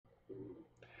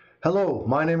Hello,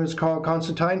 my name is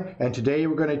Constantine, and today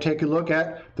we're going to take a look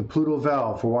at the Pluto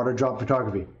Valve for water drop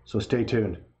photography, so stay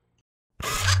tuned.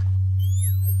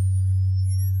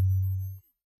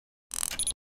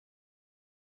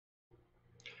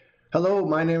 Hello,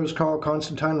 my name is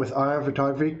Constantine with Ion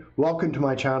Photography. Welcome to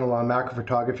my channel on macro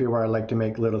photography, where I like to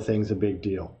make little things a big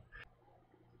deal.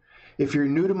 If you're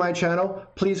new to my channel,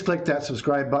 please click that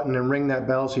subscribe button and ring that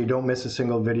bell so you don't miss a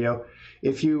single video.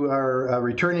 If you are a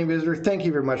returning visitor, thank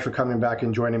you very much for coming back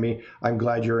and joining me. I'm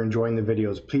glad you're enjoying the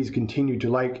videos. Please continue to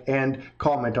like and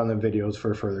comment on the videos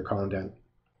for further content.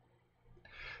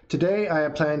 Today I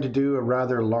plan to do a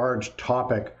rather large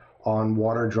topic on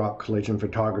water drop collision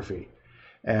photography.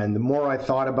 And the more I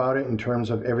thought about it in terms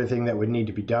of everything that would need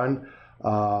to be done,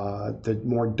 the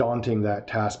more daunting that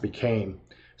task became.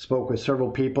 Spoke with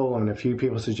several people, and a few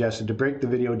people suggested to break the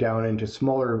video down into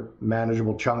smaller,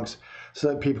 manageable chunks so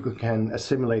that people can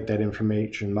assimilate that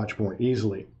information much more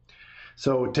easily.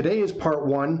 So today is part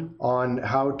one on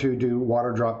how to do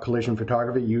water drop collision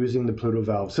photography using the Pluto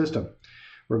Valve system.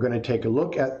 We're going to take a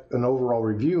look at an overall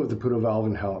review of the Pluto Valve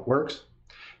and how it works.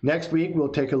 Next week, we'll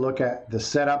take a look at the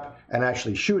setup and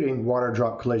actually shooting water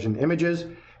drop collision images.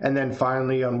 And then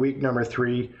finally, on week number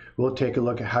 3, we'll take a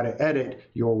look at how to edit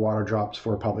your water drops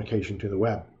for publication to the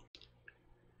web.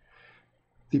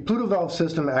 The Pluto Valve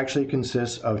system actually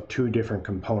consists of 2 different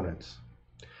components.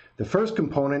 The first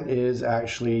component is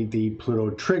actually the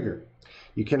Pluto Trigger.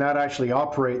 You cannot actually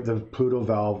operate the Pluto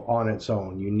Valve on its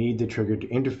own. You need the trigger to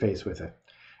interface with it.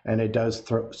 And it does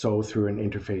so through an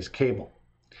interface cable.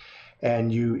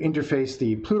 And you interface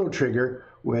the Pluto Trigger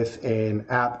with an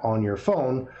app on your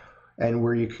phone, and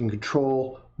where you can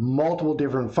control multiple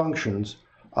different functions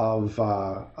of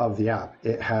the app.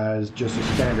 It has just a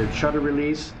standard shutter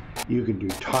release. You can do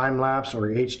time-lapse or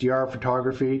HDR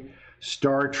photography,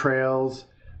 star trails,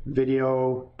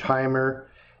 video,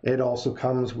 timer. It also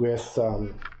comes with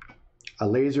a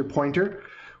laser pointer,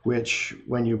 which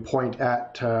when you point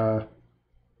at the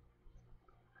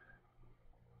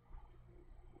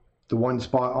one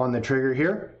spot on the trigger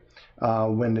here,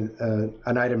 when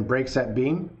an item breaks that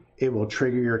beam, it will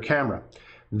trigger your camera.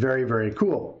 Very, very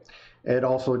cool. It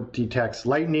also detects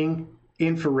lightning,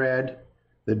 infrared,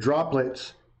 the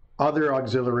droplets, other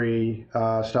auxiliary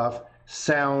stuff,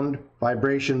 sound,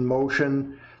 vibration,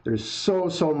 motion. There's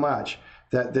so much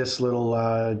that this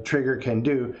little trigger can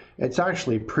do. It's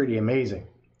actually pretty amazing.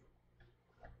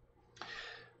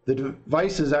 The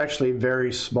device is actually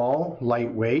very small,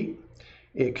 lightweight.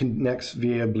 It connects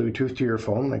via Bluetooth to your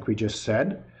phone, like we just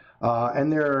said,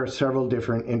 and there are several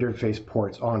different interface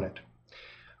ports on it.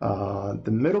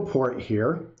 The middle port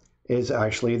here is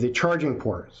actually the charging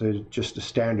port. So it's just a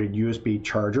standard USB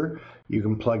charger. You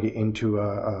can plug it into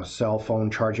a cell phone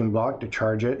charging block to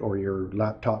charge it, or your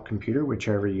laptop computer,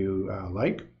 whichever you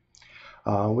like,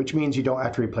 which means you don't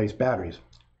have to replace batteries.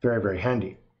 Very, very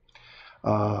handy.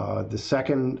 The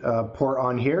second port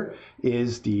on here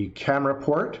is the camera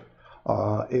port.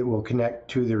 It will connect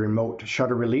to the remote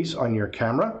shutter release on your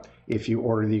camera if you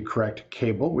order the correct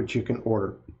cable, which you can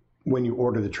order when you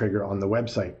order the trigger on the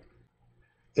website.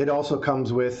 It also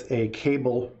comes with a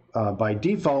cable by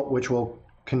default, which will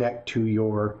connect to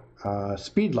your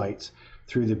speed lights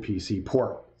through the PC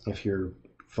port, if your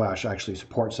flash actually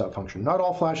supports that function. Not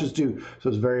all flashes do, so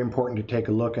it's very important to take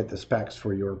a look at the specs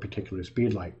for your particular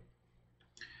speed light.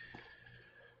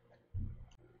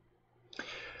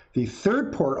 The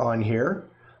third port on here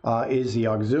is the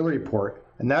auxiliary port,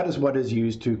 and that is what is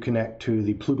used to connect to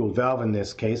the Pluto Valve in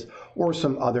this case, or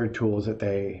some other tools that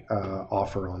they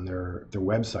offer on their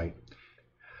website.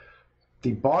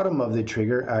 The bottom of the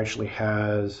trigger actually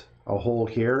has a hole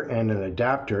here and an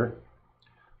adapter,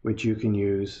 which you can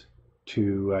use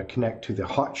to connect to the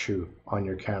hot shoe on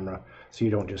your camera, so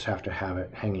you don't just have to have it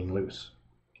hanging loose.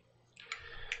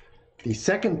 The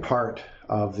second part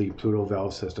of the Pluto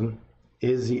Valve system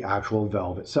is the actual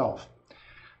valve itself.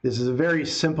 This is a very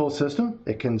simple system.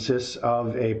 It consists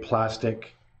of a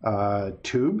plastic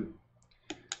tube.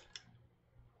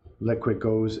 Liquid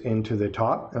goes into the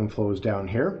top and flows down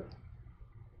here.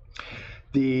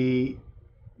 The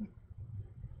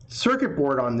circuit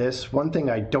board on this, one thing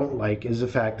I don't like is the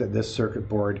fact that this circuit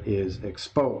board is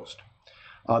exposed.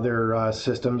 Other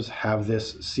systems have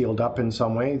this sealed up in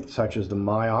some way, such as the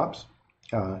MyOps.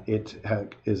 It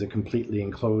is a completely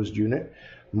enclosed unit,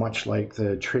 much like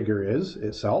the trigger is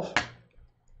itself.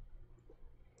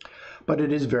 But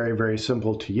it is very, very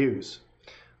simple to use.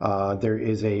 There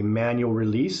is a manual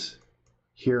release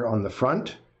here on the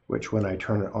front, which when I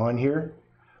turn it on here,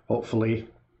 hopefully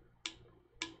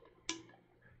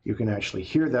you can actually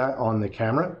hear that on the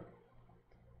camera.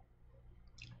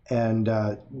 and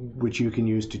which you can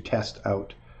use to test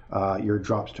out your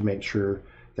drops to make sure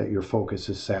that your focus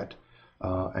is set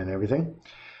and everything.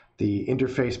 The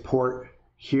interface port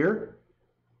here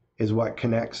is what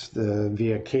connects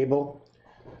via cable,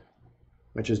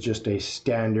 which is just a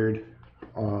standard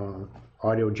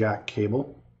audio jack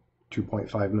cable,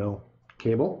 2.5 mil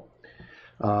cable,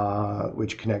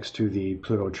 which connects to the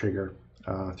Pluto Trigger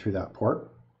through that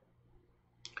port.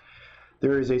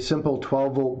 There is a simple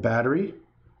 12-volt battery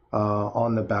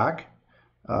on the back,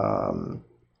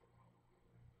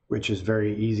 which is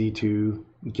very easy to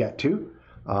get to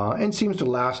and seems to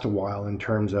last a while in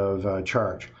terms of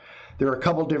charge. There are a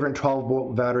couple different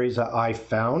 12-volt batteries that I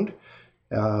found.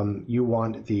 You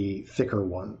want the thicker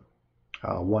one.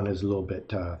 One is a little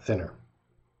bit thinner.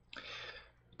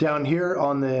 Down here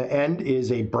on the end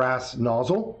is a brass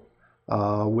nozzle,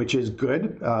 which is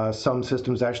good. Some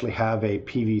systems actually have a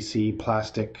PVC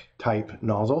plastic type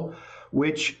nozzle,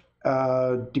 which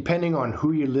depending on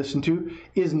who you listen to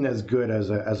isn't as good as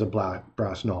a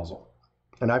brass nozzle.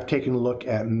 And I've taken a look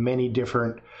at many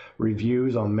different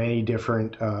reviews on many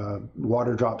different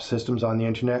water drop systems on the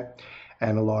internet,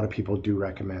 and a lot of people do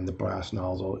recommend the brass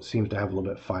nozzle. It seems to have a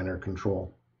little bit finer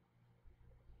control.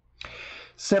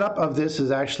 Setup of this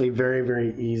is actually very,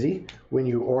 very easy. When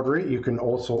you order it, you can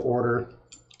also order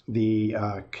the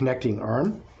connecting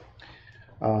arm,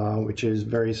 which is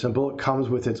very simple. It comes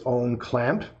with its own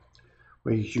clamp,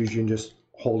 which you can just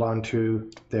hold on to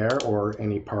there or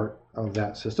any part of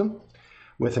that system,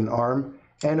 with an arm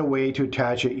and a way to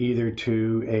attach it either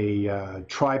to a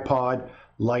tripod,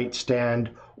 light stand,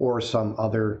 or some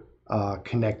other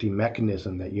connecting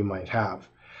mechanism that you might have,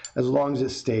 as long as it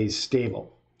stays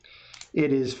stable.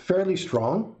 It is fairly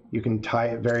strong. You can tie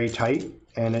it very tight,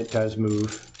 and it does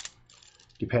move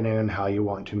depending on how you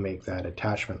want to make that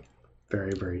attachment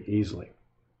very, very easily.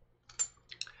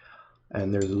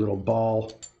 And there's a little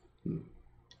ball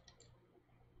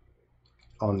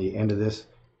on the end of this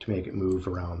to make it move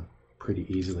around pretty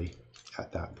easily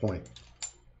at that point.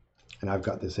 And I've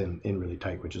got this in really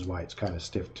tight, which is why it's kind of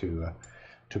stiff to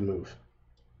move.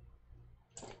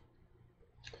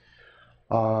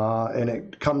 And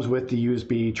it comes with the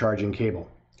USB charging cable.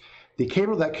 The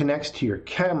cable that connects to your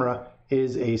camera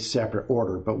is a separate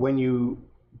order, but when you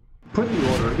put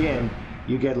the order in,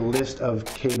 you get a list of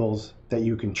cables that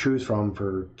you can choose from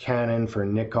for Canon, for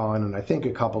Nikon, and I think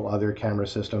a couple other camera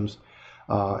systems.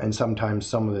 And sometimes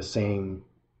some of the same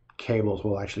cables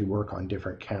will actually work on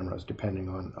different cameras depending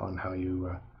on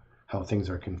how things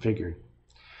are configured.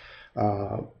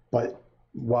 But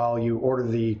while you order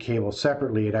the cable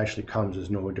separately, it actually comes as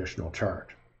no additional charge.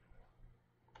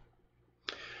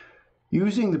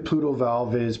 Using the Pluto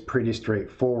Valve is pretty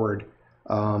straightforward.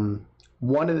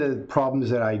 One of the problems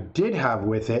that I did have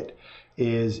with it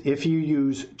is if you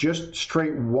use just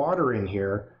straight water in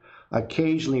here,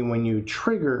 occasionally when you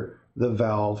trigger the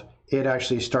valve, it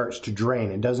actually starts to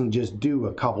drain. It doesn't just do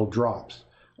a couple drops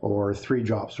or 3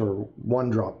 drops or 1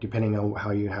 drop, depending on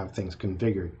how you have things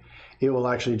configured. It will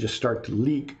actually just start to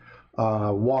leak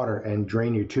water and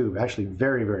drain your tube actually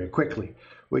very, very quickly,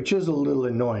 which is a little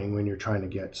annoying when you're trying to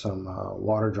get some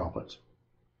water droplets.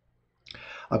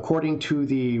 According to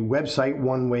the website,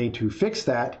 one way to fix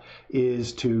that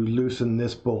is to loosen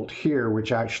this bolt here,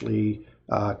 which actually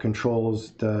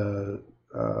controls the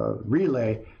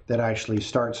relay that actually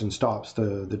starts and stops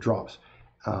the drops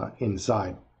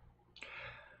inside.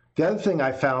 The other thing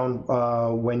I found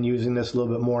when using this a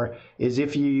little bit more is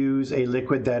if you use a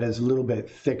liquid that is a little bit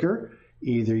thicker,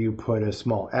 either you put a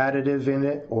small additive in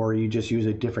it or you just use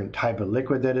a different type of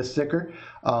liquid that is thicker,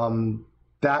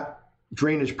 that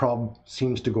drainage problem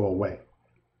seems to go away.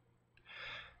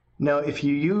 Now, if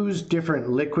you use different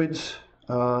liquids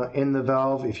in the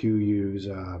valve, if you use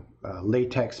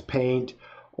latex paint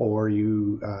or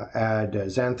you add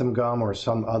xanthan gum or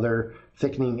some other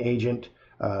thickening agent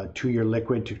to your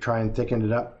liquid to try and thicken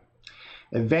it up,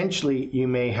 eventually you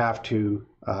may have to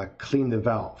clean the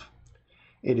valve.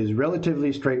 It is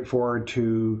relatively straightforward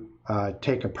to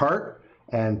take apart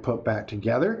and put back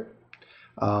together.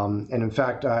 And in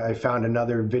fact, I found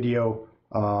another video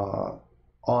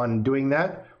on doing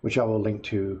that, which I will link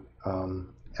to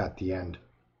at the end.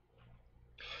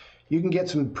 You can get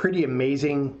some pretty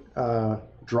amazing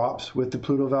drops with the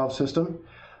Pluto Valve system.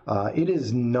 It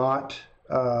is not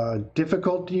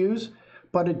difficult to use,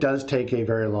 but it does take a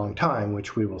very long time,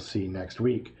 which we will see next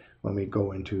week when we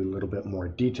go into a little bit more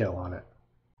detail on it.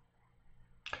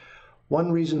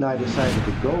 One reason I decided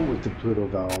to go with the Pluto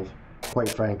Valve, quite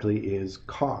frankly, is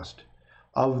cost.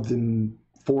 Of the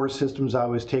 4 systems I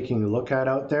was taking a look at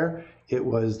out there, it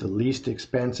was the least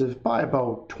expensive by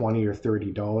about $20 or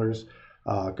 $30.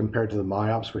 compared to the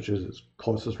Myops, which is its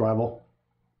closest rival.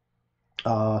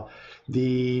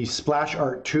 The Splash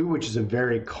Art 2, which is a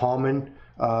very common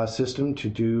system to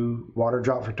do water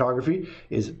drop photography,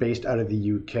 is based out of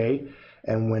the UK.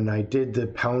 And when I did the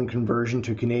pound conversion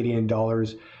to Canadian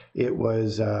dollars, it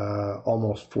was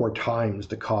almost 4 times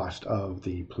the cost of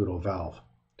the Pluto Valve.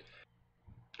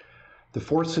 The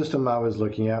fourth system I was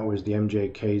looking at was the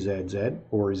MJKZZ,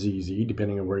 or ZZ,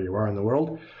 depending on where you are in the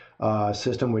world,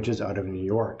 system, which is out of New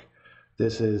York.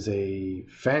 This is a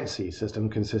fancy system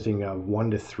consisting of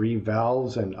 1 to 3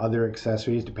 valves and other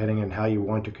accessories depending on how you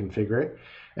want to configure it,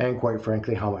 and quite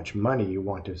frankly how much money you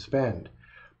want to spend.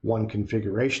 One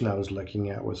configuration I was looking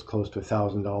at was close to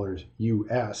 $1,000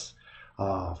 US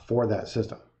for that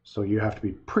system. So you have to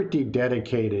be pretty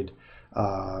dedicated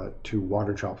to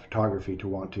water drop photography to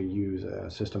want to use a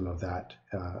system of that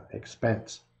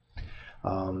expense.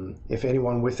 If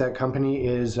anyone with that company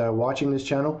is watching this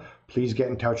channel, please get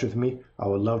in touch with me. I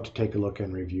would love to take a look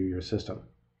and review your system.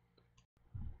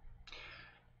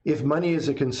 If money is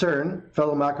a concern,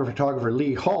 fellow macro photographer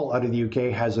Lee Hall out of the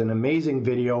UK has an amazing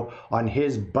video on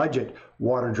his budget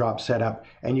water drop setup,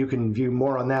 and you can view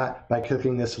more on that by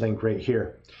clicking this link right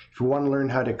here. If you want to learn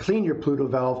how to clean your Pluto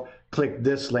Valve, click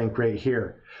this link right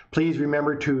here. Please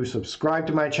remember to subscribe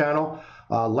to my channel,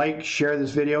 like, share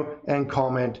this video, and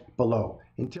comment below.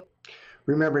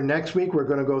 Remember, next week we're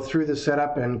going to go through the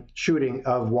setup and shooting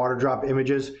of water drop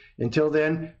images. Until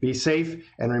then, be safe,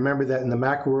 and remember that in the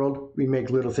macro world, we make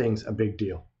little things a big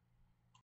deal.